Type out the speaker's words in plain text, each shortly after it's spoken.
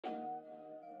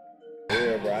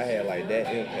ever I had like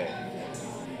that impact.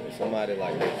 Somebody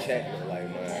like that chat like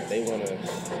mine, they wanna.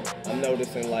 I'm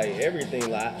noticing like everything.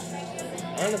 Like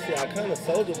honestly, I kind of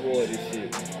soldier boy this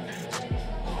shit.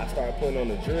 I started putting on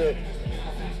the drip.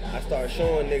 I started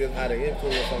showing niggas how to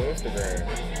influence on Instagram.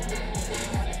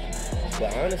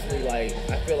 But honestly, like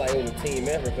I feel like it was a team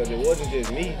effort because it wasn't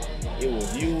just me. It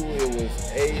was you. It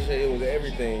was Asia. It was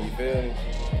everything. You feel me?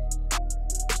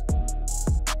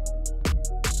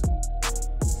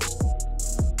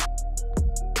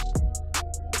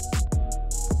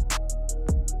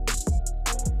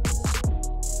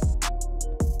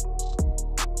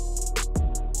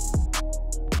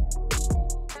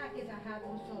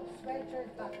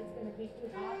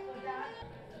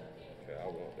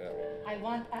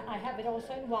 I have it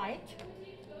also in white.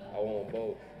 I want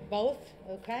both. Both?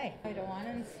 Okay. I don't want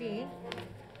to see.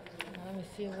 Let me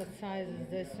see what size is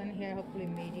this one here. Hopefully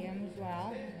medium as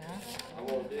well. Yeah. I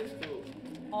want this too.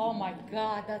 Oh my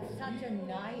God, that's such a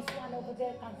nice one over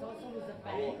there. Comes also with the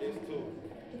bag. I want this too.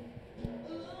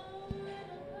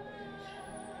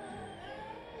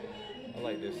 I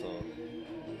like this song.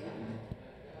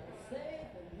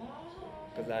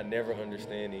 Because I never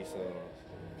understand these songs.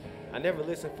 I never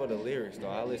listen for the lyrics though,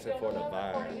 I listen for the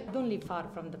vibe. I don't live far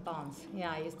from the Palms.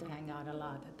 Yeah, I used to hang out a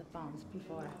lot at the Palms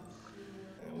before.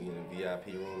 And we in the VIP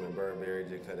room in Burberry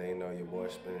just because they know your boy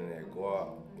spending that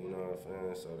guap, you know what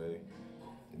I'm saying? So they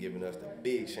giving us the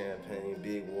big champagne,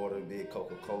 big water, big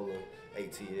Coca-Cola,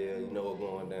 ATL, you know what's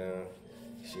going down.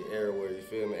 Shit everywhere, you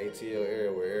feel me? ATL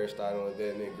everywhere, Aristotle on the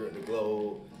bed, and then Grip the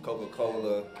Globe,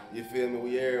 Coca-Cola, you feel me?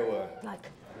 We everywhere.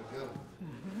 Like. Yeah.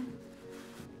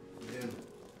 You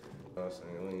know what I'm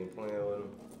saying? We ain't playing with them.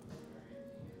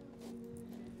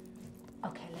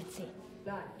 Okay, let's see.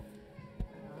 Done.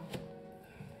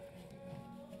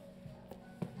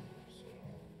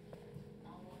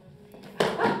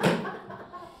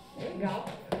 There you go.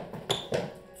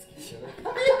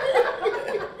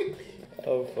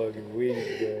 I'm fucking weak,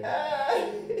 man.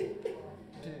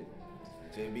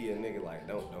 Just be a nigga like,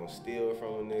 don't steal from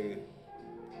a nigga.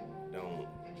 Don't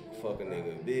fuck a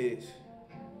nigga bitch.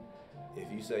 If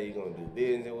you say you're gonna do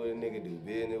business with a nigga, do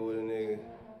business with a nigga.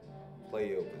 Play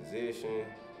your position.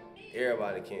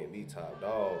 Everybody can't be top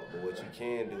dog, but what you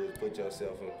can do is put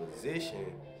yourself in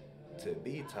position to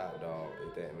be top dog,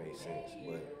 if that makes sense.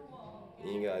 But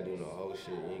you ain't gotta do no whole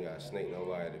shit. You ain't gotta snake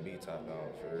nobody to be top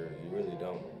dog for real. You really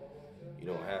don't. You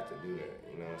don't have to do that.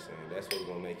 You know what I'm saying? That's what's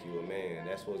gonna make you a man.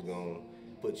 That's what's gonna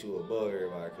put you above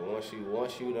everybody. Cause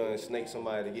once you done snake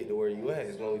somebody to get to where you at,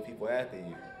 it's gonna be people after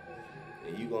you.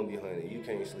 And you gonna be hunted. You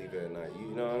can't sleep at night.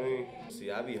 You know what I mean?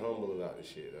 See, I be humble about this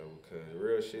shit though, because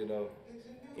real shit though,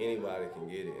 anybody can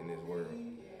get it in this world.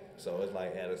 So it's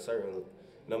like at a certain,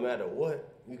 no matter what,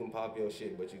 you can pop your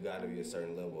shit, but you gotta be a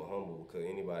certain level of humble because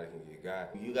anybody can get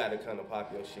got. You gotta kind of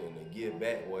pop your shit in the give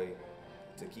back way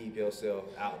to keep yourself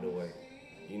out the way.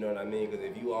 You know what I mean? Because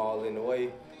if you all in the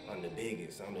way, I'm the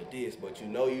biggest, I'm the this, but you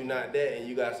know you not that and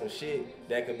you got some shit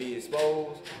that can be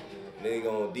exposed, they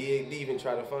gonna dig deep and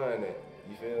try to find that.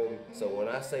 You feel me? So when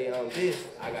I say I'm this,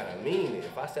 I gotta mean it.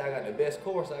 If I say I got the best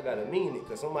course, I gotta mean it,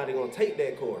 because somebody gonna take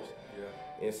that course.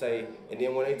 Yeah. And say, and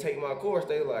then when they take my course,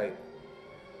 they like,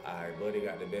 all right, buddy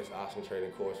got the best option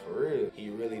trading course for real. He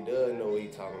really does know what he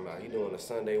talking about. He doing a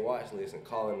Sunday watch list and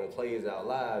calling the plays out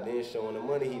loud, then showing the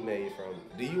money he made from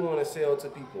it. Do you want to sell to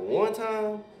people one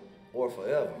time or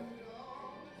forever?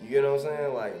 You get what I'm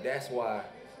saying? Like, that's why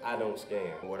I don't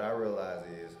scam. What I realize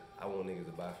is I want niggas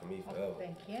to buy from me forever.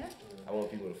 Thank you. I want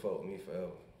people to fuck with me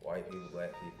forever. White people,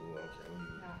 black people, I don't care who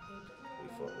you. We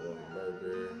fucked up in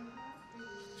Burberry.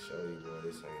 Show you, boy,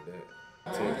 this ain't that.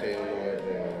 10K on the right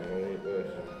there, man. Ain't good.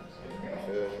 You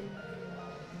feel me?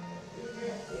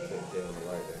 10K on the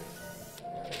right there.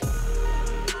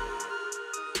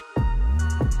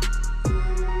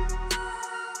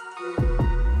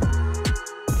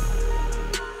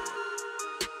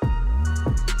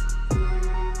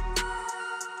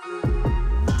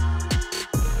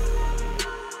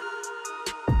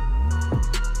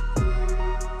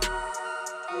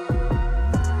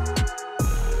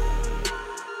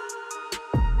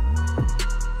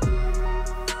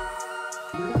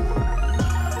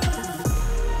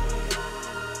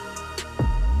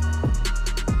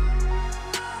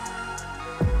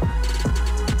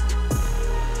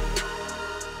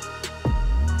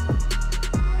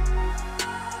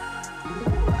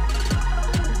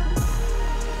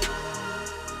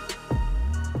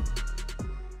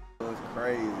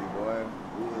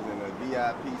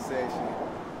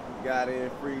 Got in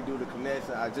free, do the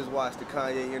connection. I just watched the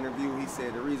Kanye interview. He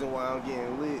said the reason why I'm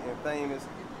getting lit and famous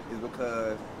is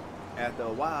because after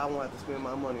a while I won't have to spend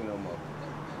my money no more.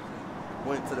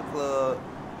 Went to the club,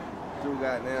 threw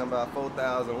goddamn about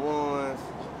 4,000 ones.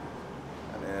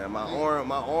 And my arm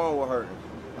was hurting.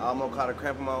 I almost caught a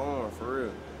cramp in my arm, for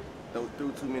real.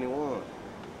 Threw too many ones.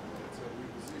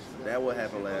 That what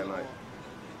happened last night.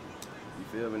 You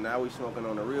feel me? Now we smoking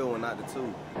on the real one, not the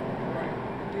two.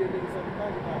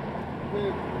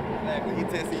 Exactly. He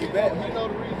testing you back. You know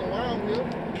the reason why I'm here.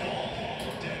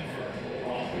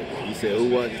 You said who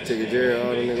watching? Take a Jerry,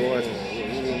 all the niggas watching.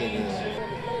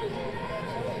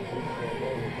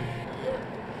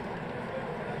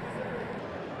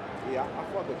 Yeah, I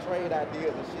fuck with trade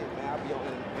ideas and shit, man. I be on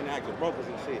interactive brokers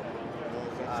and shit.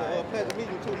 So pleasure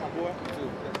meeting you too, my boy. You too.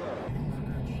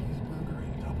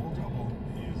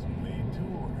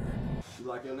 You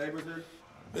like your neighbors here?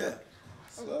 Yeah.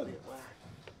 I love it.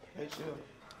 Hey, chill.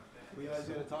 We always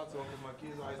here to talk to them because my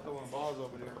kids always throwing balls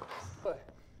over there. What?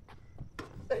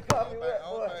 They call me wet,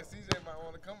 boy. CJ might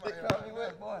want to come out here. They call me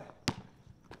wet, boy.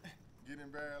 Get in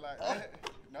buried like that.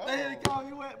 No. They call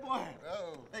me wet, boy.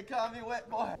 No. They call me wet,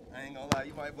 boy. I ain't gonna lie,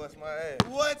 you might bust my ass.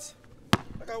 What?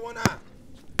 I got one eye.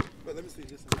 But let me see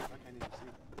this. I can't even see.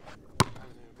 I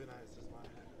haven't even been out since my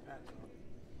patch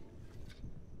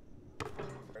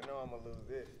on. I know I'm gonna lose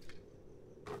this.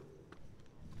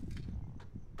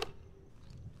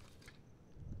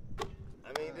 I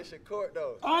mean, this your court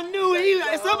though. I knew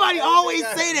it. Somebody always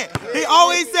say that. They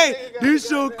always say, this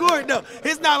your court though.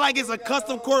 It's not like it's a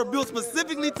custom court built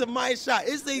specifically to my shot.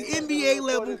 It's an NBA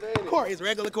level court. It's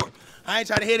regular court. I ain't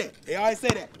trying to hit it. They always say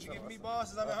that. You giving me balls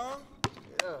since I'm at home?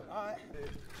 Yeah. All right.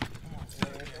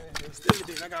 Still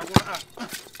it. I got one eye.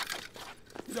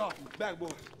 Get off me.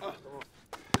 Backboard.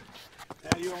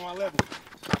 Now you on my level.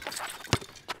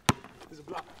 There's a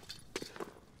block.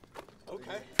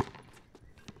 Okay.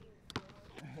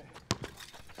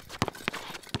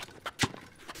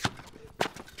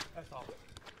 That's all.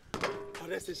 Oh,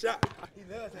 that's the shot. He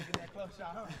loves taking that close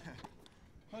shot, huh?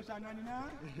 Close shot 99?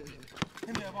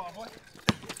 Give me that ball, boy.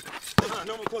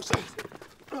 No more close shots.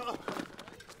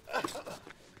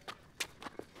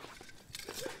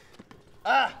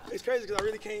 It's crazy because I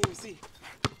really can't even see.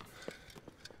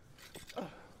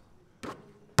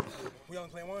 We only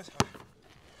play once.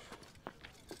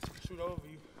 Shoot over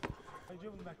you. How you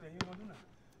dribbling back there? You ain't gonna do nothing.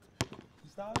 You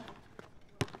stalling?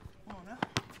 Come on now.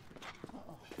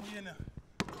 Where you in there?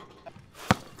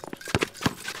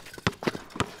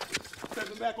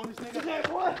 Stepping back on this nigga. Hey,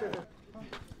 what?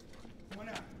 One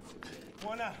out.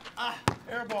 One out.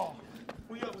 Air ball.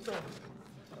 Who you up with those?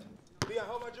 Leon,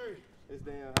 hold my jury. It's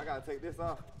damn, I gotta take this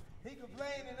off. He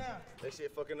complaining now. That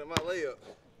shit fucking up my layup.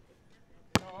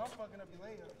 No, I'm fucking up your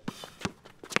layup.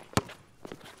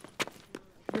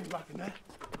 You ain't blocking that.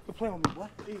 Quit playing with me, boy.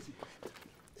 Easy.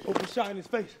 Open shot in his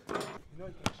face. You know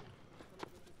you can't shoot.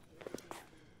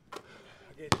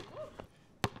 I get you.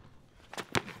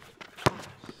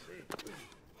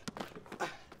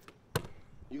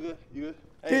 You good? You good?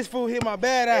 This fool hit my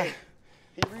bad eye.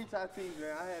 He retouched me,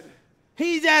 man. I had to.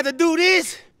 He had to do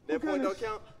this. That point don't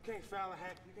count? You can't foul a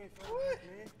hack. You can't foul a hack,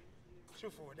 man.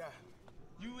 Shoot for it, die.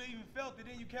 You even felt it,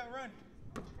 then you kept running.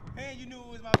 And you knew it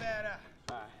was my bad eye.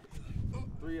 All right.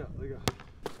 3 up. Let's go.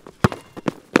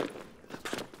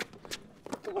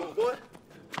 Come on, boy.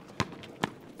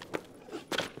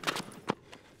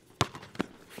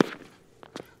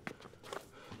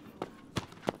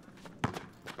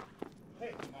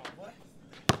 Hey, come on, boy.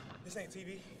 This ain't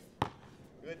TV.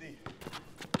 Good D.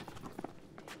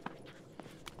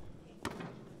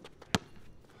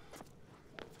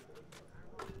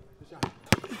 Good shot.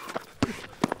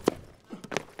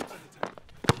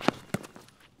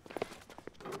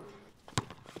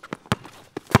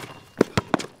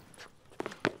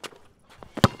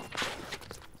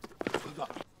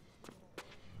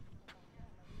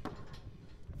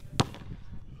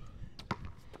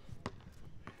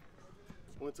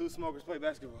 When two smokers play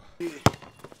basketball. Yeah,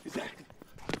 exactly.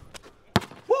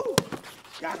 Woo!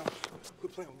 Got him.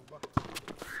 Quit playing with me, bro.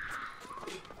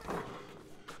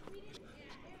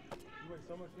 You waste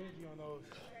so much energy on those.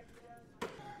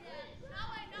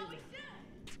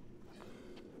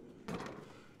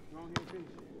 Go on here and finish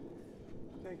it.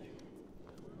 Thank you.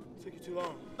 Took you too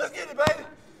long. Let's get it, baby.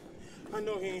 I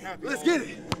know he ain't happy. Let's get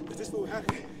it. Is this fool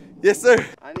happy? Yes, sir.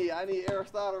 I need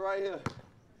Aristotle right here.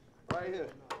 Right here.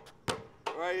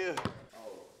 Right here.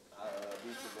 Oh, I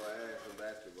beat your boy ass in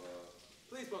basketball.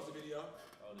 Please post a video.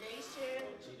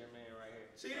 Cheater man right here.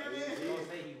 Cheater man? He's gonna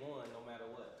say he won no matter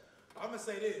what. I'm gonna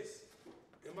say this.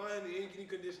 Am I in any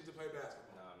condition to play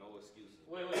basketball? Nah, no excuses.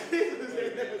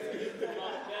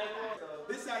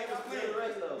 This is how he was playing.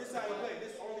 This is how he played.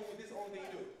 This is the only thing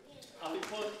he do.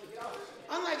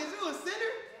 I'm like, is you a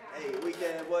center? Hey,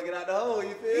 weekend boy, get out the hole.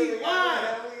 You feel me? He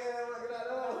lying. Weekend boy, get out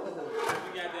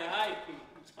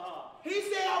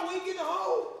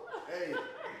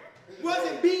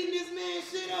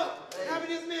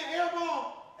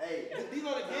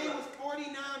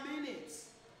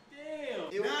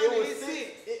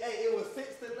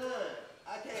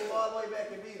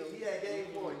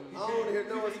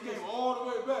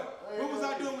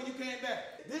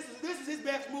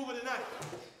best move of the night.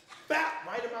 Bap,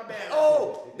 right in my bag.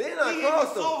 Oh, then I He crossed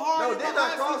hit him. me so hard No, in then my I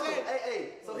eyes, crossed he him. said- Hey,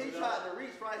 so he tried to reach,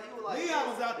 right? He was like, Leon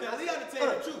was out there. Leon to tell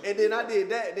you the truth. and then I did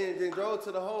that, then drove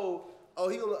to the hole. Oh,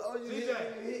 he was like, oh, you hit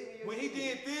CJ, me. when he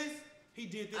did this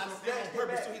I on snatched it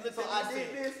purpose. back. So he looked So at me I and did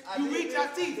said, this, I you did reach this, our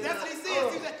teeth. then That's what he I-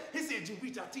 said. He said, you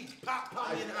reach our teeth. Pop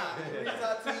me in the eye. Reach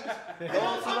our teeth, And go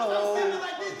I'm to the standing hole,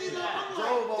 like this, you know, I'm like,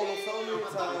 drove on him so many damn, I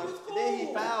thought it times. was Then he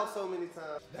cool. fouled so many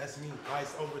times. That's me. I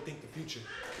always overthink the future.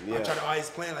 Yeah. I try to always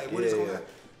plan like, what is Yeah, going yeah. to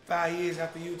 5 years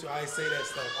after YouTube? I always say that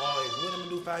stuff. Always. What am I gonna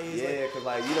do 5 years later? Yeah, cause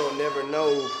like you don't never know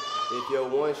if your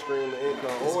one stream of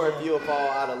income, or if you'll fall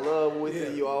out of love with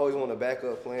it. You always want a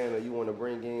backup plan, or you want to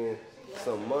bring in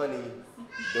some money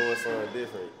doing something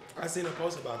different. I seen a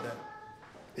post about that.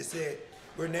 It said,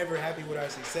 we're never happy with our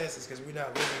successes because we're not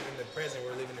living in the present,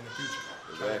 we're living in the future.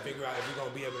 Trying to Exactly. figure out if we're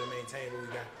gonna be able to maintain what we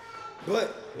got.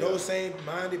 But those same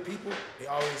minded people, they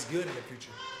always good in the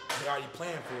future. They already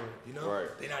plan for it, you know?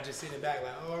 Right. They're not just sitting back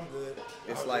like, oh, I'm good.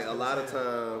 I It's was like just a gonna lot of say-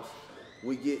 times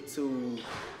we get too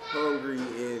hungry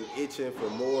and itching for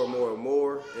more and more and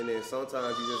more, and then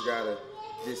sometimes you just gotta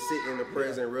just sit in the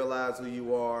present, realize who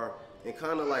you are, and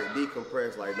kind of like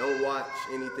decompress. Like don't watch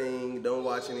anything, don't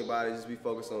watch anybody, just be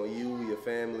focused on you, your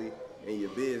family, and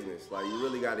your business. Like you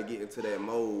really gotta get into that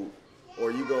mode, or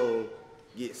you gonna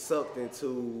get sucked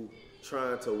into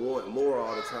trying to want more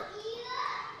all the time.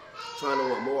 Trying to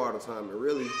want more all the time, and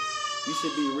really, you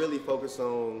should be really focused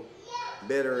on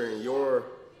bettering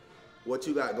what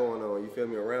you got going on. You feel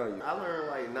me, around you. I learned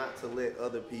like not to let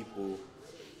other people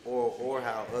or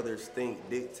how others think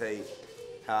dictate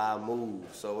how I move.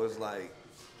 So it's like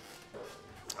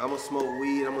I'm gonna smoke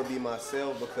weed. I'm gonna be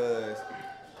myself because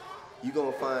you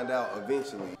gonna find out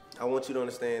eventually. I want you to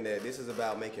understand that this is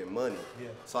about making money. Yeah.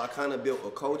 So I kind of built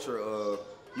a culture of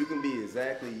you can be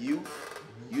exactly you.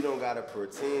 You don't gotta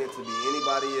pretend to be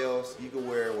anybody else. You can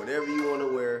wear whatever you wanna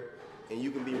wear, and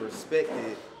you can be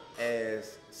respected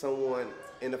as someone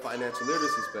in the financial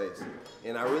literacy space.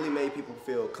 And I really made people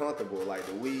feel comfortable, like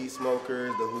the weed smokers,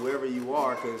 the whoever you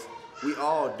are, because we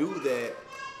all do that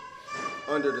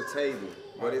under the table.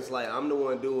 But it's like I'm the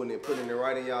one doing it, putting it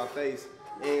right in y'all face,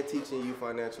 and teaching you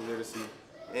financial literacy,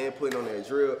 and putting on that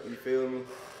drip, you feel me?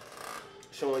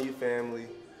 Showing you family.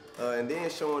 And then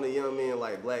showing the young men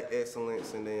like black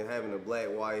excellence, and then having a black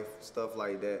wife, stuff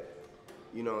like that.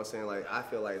 You know what I'm saying? Like, I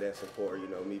feel like that support, you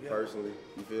know, me personally.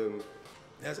 You feel me?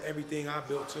 That's everything I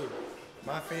built too.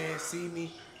 My fans see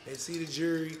me, they see the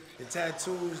jewelry, the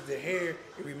tattoos, the hair.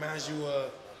 It reminds you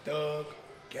of thug,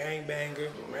 gangbanger,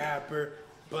 rapper.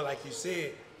 But like you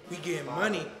said, we getting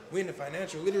money. We in the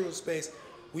financial literal space.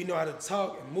 We know how to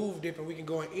talk and move different. We can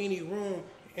go in any room,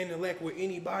 intellect with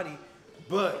anybody.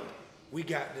 But we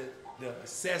got the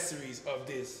accessories of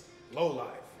this low life,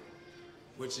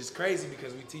 which is crazy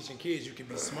because we teaching kids you can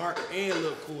be smart and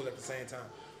look cool at the same time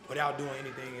without doing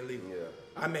anything illegal. Yeah.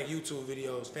 I make YouTube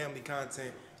videos, family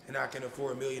content, and I can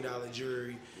afford $1 million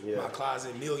jewelry. Yeah. My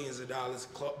closet, millions of dollars.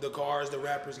 The cars, the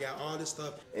rappers got all this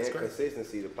stuff. It's And crazy.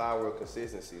 consistency, the power of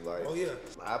consistency. Like, Oh, yeah.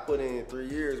 I put in 3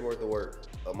 years worth of work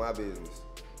of my business.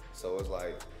 So it's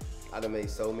like, I done made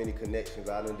so many connections.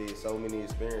 I done did so many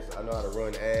experiences. I know how to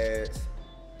run ads.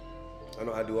 I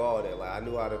know how to do all that. Like,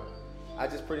 I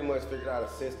just pretty much figured out a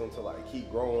system to like keep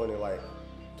growing and like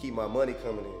keep my money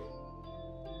coming in.